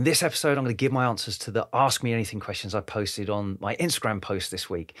In this episode, I'm going to give my answers to the Ask Me Anything questions I posted on my Instagram post this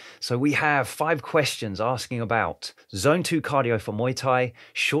week. So we have 5 questions asking about Zone 2 cardio for Muay Thai,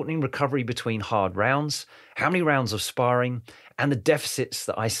 shortening recovery between hard rounds, how many rounds of sparring, and the deficits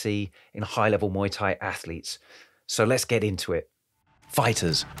that I see in high-level Muay Thai athletes. So let's get into it.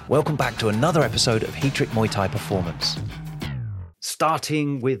 Fighters, welcome back to another episode of Heat Trick Muay Thai Performance.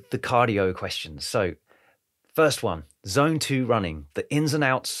 Starting with the cardio questions. So first one, Zone 2 running, the ins and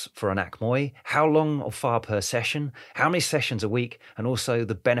outs for an AC Muay, how long or far per session, how many sessions a week, and also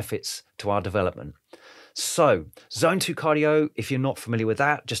the benefits to our development. So Zone 2 cardio, if you're not familiar with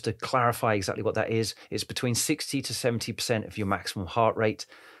that, just to clarify exactly what that is, it's between 60 to 70% of your maximum heart rate.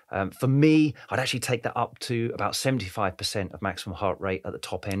 For me, I'd actually take that up to about 75% of maximum heart rate at the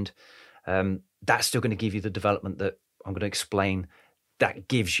top end. That's still going to give you the development that I'm going to explain that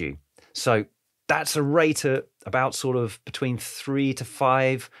gives you. So that's a rate at about sort of between 3 to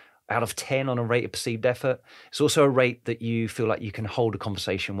 5 out of 10 on a rate of perceived effort. It's also a rate that you feel like you can hold a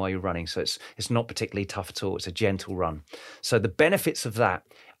conversation while you're running. So it's not particularly tough at all. It's a gentle run. So the benefits of that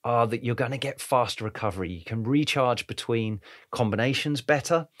are that you're going to get faster recovery. You can recharge between combinations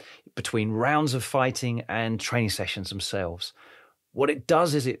better, between rounds of fighting and training sessions themselves. What it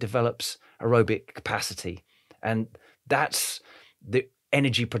does is it develops aerobic capacity, and that's the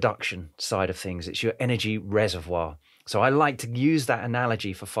energy production side of things. It's your energy reservoir. So I like to use that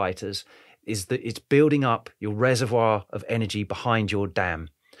analogy for fighters, is that it's building up your reservoir of energy behind your dam.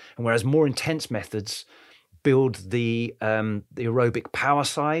 And whereas more intense methods build the aerobic power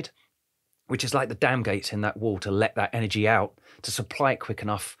side, which is like the dam gates in that wall to let that energy out, to supply it quick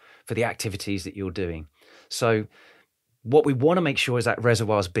enough for the activities that you're doing. So what we want to make sure is that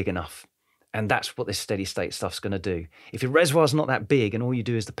reservoir is big enough. And that's what this steady state stuff's going to do. If your reservoir's not that big and all you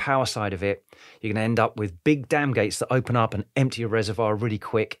do is the power side of it, you're going to end up with big dam gates that open up and empty your reservoir really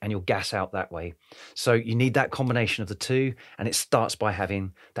quick, and you'll gas out that way. So you need that combination of the two, and it starts by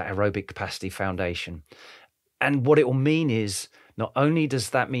having that aerobic capacity foundation. And what it will mean is, not only does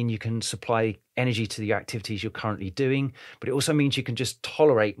that mean you can supply energy to the activities you're currently doing, but it also means you can just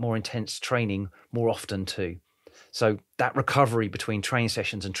tolerate more intense training more often too. So that recovery between training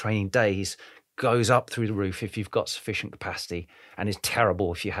sessions and training days goes up through the roof if you've got sufficient capacity, and is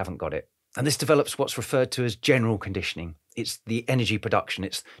terrible if you haven't got it. And this develops what's referred to as general conditioning. It's the energy production.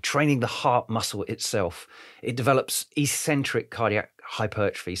 It's training the heart muscle itself. It develops eccentric cardiac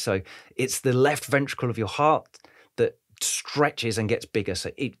hypertrophy. So it's the left ventricle of your heart that stretches and gets bigger.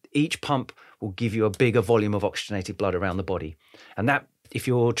 So each pump will give you a bigger volume of oxygenated blood around the body. And that, if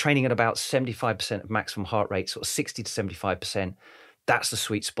you're training at about 75% of maximum heart rate, sort of 60 to 75%, that's the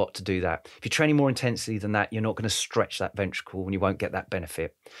sweet spot to do that. If you're training more intensely than that, you're not going to stretch that ventricle and you won't get that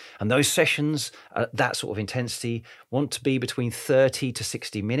benefit. And those sessions at that sort of intensity want to be between 30 to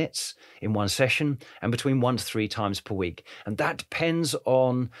 60 minutes in one session, and between 1 to 3 times per week. And that depends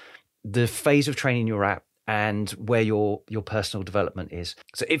on the phase of training you're at and where your personal development is.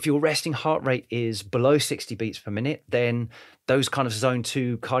 So if your resting heart rate is below 60 beats per minute, then those kind of zone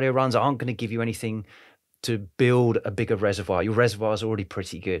 2 cardio runs aren't going to give you anything to build a bigger reservoir. Your reservoir is already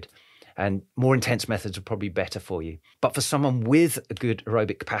pretty good, and more intense methods are probably better for you. But for someone with a good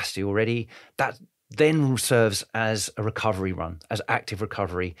aerobic capacity already, that then serves as a recovery run, as active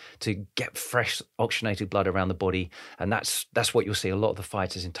recovery, to get fresh oxygenated blood around the body. And that's what you'll see a lot of the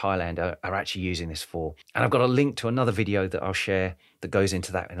fighters in Thailand are actually using this for. And I've got a link to another video that I'll share that goes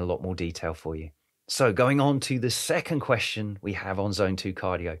into that in a lot more detail for you. So going on to the second question we have on Zone 2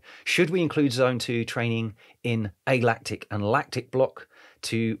 cardio. Should we include Zone 2 training in alactic and lactic block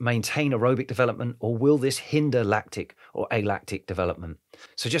to maintain aerobic development, or will this hinder lactic or alactic development?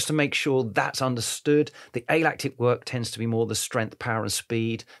 So just to make sure that's understood, the alactic work tends to be more the strength, power and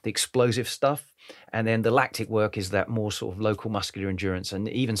speed, the explosive stuff. And then the lactic work is that more sort of local muscular endurance and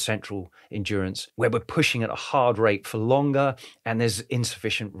even central endurance, where we're pushing at a hard rate for longer and there's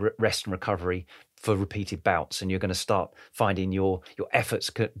insufficient rest and recovery for repeated bouts. And you're going to start finding your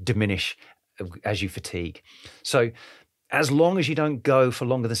efforts diminish as you fatigue. So as long as you don't go for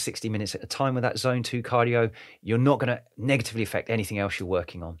longer than 60 minutes at a time with that Zone 2 cardio, you're not going to negatively affect anything else you're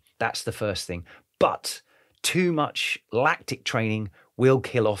working on. That's the first thing. But too much lactic training will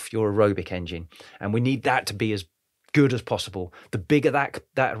kill off your aerobic engine, and we need that to be as good as possible. The bigger that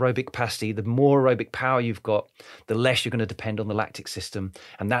aerobic capacity, the more aerobic power you've got, the less you're going to depend on the lactic system.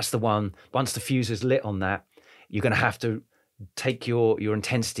 And that's the one, once the fuse is lit on that, you're going to have to take your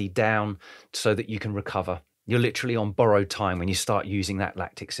intensity down so that you can recover. You're literally on borrowed time when you start using that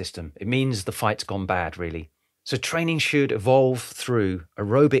lactic system. It means the fight's gone bad, really. So training should evolve through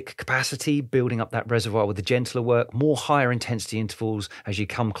aerobic capacity, building up that reservoir with the gentler work, more higher intensity intervals as you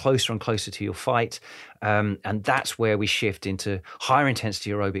come closer and closer to your fight. And that's where we shift into higher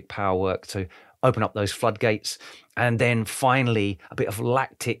intensity aerobic power work to open up those floodgates. And then finally, a bit of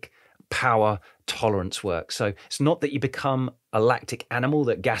lactic power tolerance work. So it's not that you become a lactic animal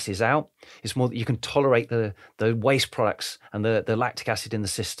that gasses out. It's more that you can tolerate the waste products and the lactic acid in the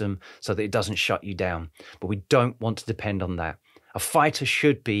system so that it doesn't shut you down. But we don't want to depend on that. A fighter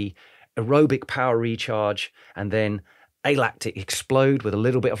should be aerobic power recharge and then alactic explode with a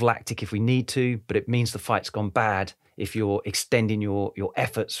little bit of lactic if we need to, but it means the fight's gone bad if you're extending your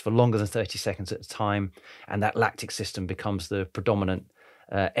efforts for longer than 30 seconds at a time, and that lactic system becomes the predominant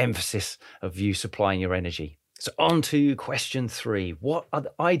emphasis of you supplying your energy. So on to question 3. What are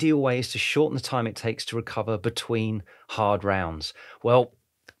the ideal ways to shorten the time it takes to recover between hard rounds? Well,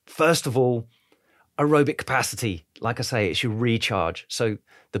 first of all, aerobic capacity. Like I say, it's your recharge. So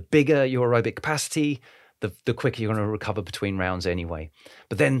the bigger your aerobic capacity, the quicker you're going to recover between rounds anyway.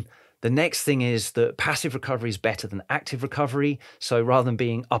 But then the next thing is that passive recovery is better than active recovery. So rather than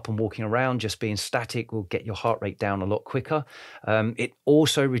being up and walking around, just being static will get your heart rate down a lot quicker. It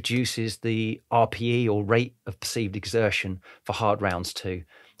also reduces the RPE or rate of perceived exertion for hard rounds too.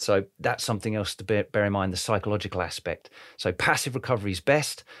 So that's something else to bear in mind, the psychological aspect. So passive recovery is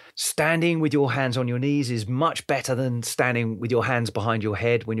best. Standing with your hands on your knees is much better than standing with your hands behind your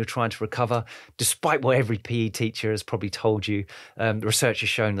head when you're trying to recover, despite what every PE teacher has probably told you. The research has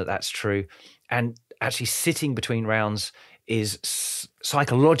shown that that's true. And actually sitting between rounds is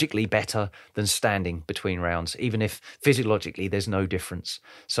psychologically better than standing between rounds, even if physiologically there's no difference.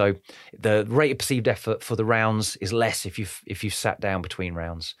 So the rate of perceived effort for the rounds is less if you've sat down between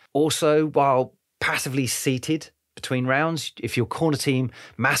rounds. Also, while passively seated between rounds, if your corner team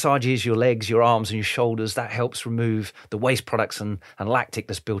massages your legs, your arms and your shoulders, that helps remove the waste products and lactic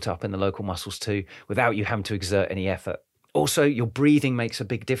that's built up in the local muscles too, without you having to exert any effort. Also, your breathing makes a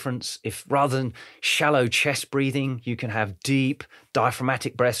big difference. If rather than shallow chest breathing, you can have deep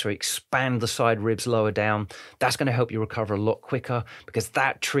diaphragmatic breaths or expand the side ribs lower down, that's going to help you recover a lot quicker because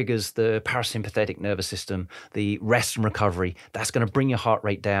that triggers the parasympathetic nervous system, the rest and recovery. That's going to bring your heart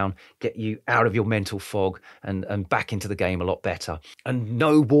rate down, get you out of your mental fog and back into the game a lot better. And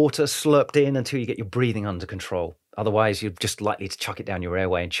no water slurped in until you get your breathing under control. Otherwise, you're just likely to chuck it down your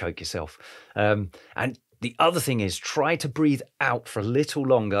airway and choke yourself. And the other thing is try to breathe out for a little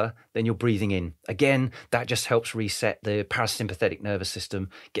longer than you're breathing in. Again, that just helps reset the parasympathetic nervous system,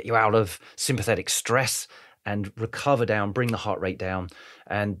 get you out of sympathetic stress and recover down, bring the heart rate down.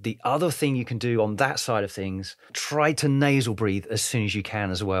 And the other thing you can do on that side of things, try to nasal breathe as soon as you can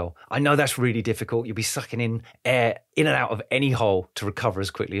as well. I know that's really difficult. You'll be sucking in air in and out of any hole to recover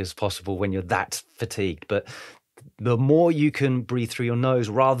as quickly as possible when you're that fatigued. But the more you can breathe through your nose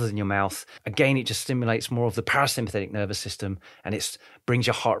rather than your mouth, again, it just stimulates more of the parasympathetic nervous system and it brings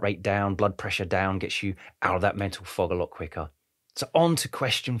your heart rate down, blood pressure down, gets you out of that mental fog a lot quicker. So on to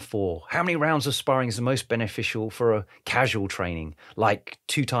question 4. How many rounds of sparring is the most beneficial for a casual training, like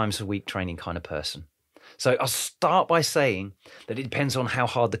 2 times a week training kind of person? So I'll start by saying that it depends on how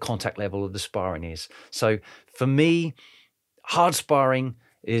hard the contact level of the sparring is. So for me, hard sparring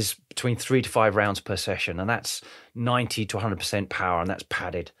is between 3 to 5 rounds per session, and that's 90 to 100% power, and that's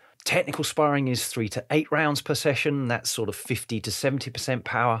padded. Technical sparring is 3 to 8 rounds per session, and that's sort of 50 to 70%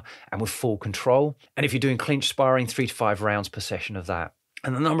 power and with full control. And if you're doing clinch sparring, 3 to 5 rounds per session of that.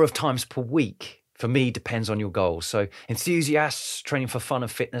 And the number of times per week, for me, depends on your goals. So enthusiasts training for fun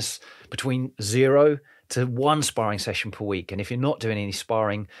and fitness, between 0 to 1 sparring session per week. And if you're not doing any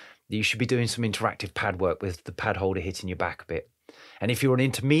sparring, you should be doing some interactive pad work with the pad holder hitting your back a bit. And if you're an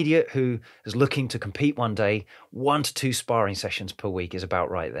intermediate who is looking to compete one day, 1 to 2 sparring sessions per week is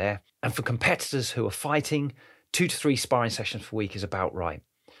about right there. And for competitors who are fighting, 2 to 3 sparring sessions per week is about right.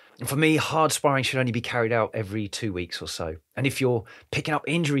 And for me, hard sparring should only be carried out every 2 weeks or so. And if you're picking up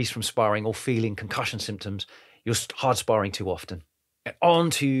injuries from sparring or feeling concussion symptoms, you're hard sparring too often. And on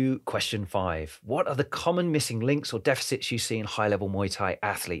to question 5. What are the common missing links or deficits you see in high-level Muay Thai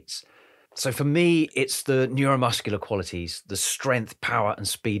athletes? So for me, it's the neuromuscular qualities, the strength, power and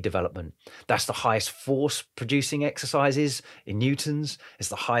speed development. That's the highest force producing exercises in newtons. It's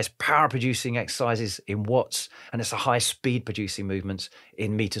the highest power producing exercises in watts. And it's the highest speed producing movements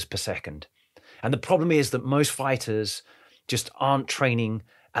in meters per second. And the problem is that most fighters just aren't training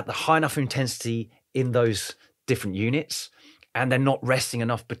at the high enough intensity in those different units. And they're not resting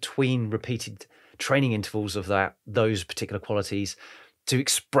enough between repeated training intervals of those particular qualities to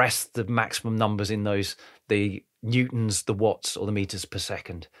express the maximum numbers in the newtons, the watts, or the meters per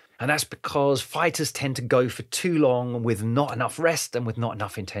second. And that's because fighters tend to go for too long with not enough rest and with not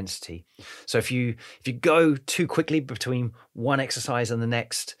enough intensity. So if you go too quickly between one exercise and the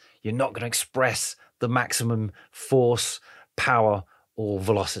next, you're not going to express the maximum force, power, or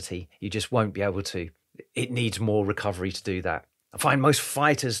velocity. You just won't be able to. It needs more recovery to do that. I find most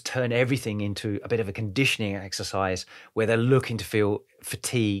fighters turn everything into a bit of a conditioning exercise where they're looking to feel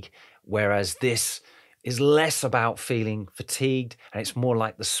fatigue, whereas this is less about feeling fatigued, and it's more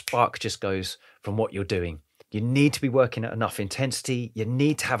like the spark just goes from what you're doing. You need to be working at enough intensity, you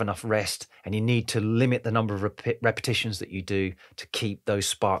need to have enough rest, and you need to limit the number of repetitions that you do to keep those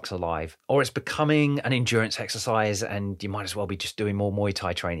sparks alive. Or it's becoming an endurance exercise, and you might as well be just doing more Muay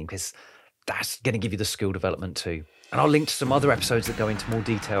Thai training, because that's going to give you the skill development too. And I'll link to some other episodes that go into more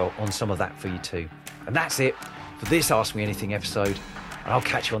detail on some of that for you too. And that's it for this Ask Me Anything episode, and I'll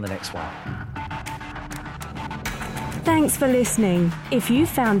catch you on the next one. Thanks for listening. If you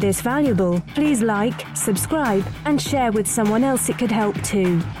found this valuable, please like, subscribe, and share with someone else it could help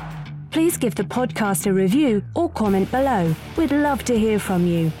too. Please give the podcast a review or comment below. We'd love to hear from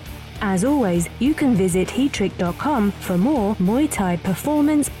you. As always, you can visit heatrick.com for more Muay Thai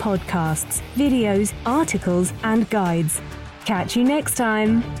performance podcasts, videos, articles, and guides. Catch you next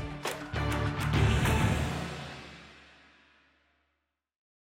time.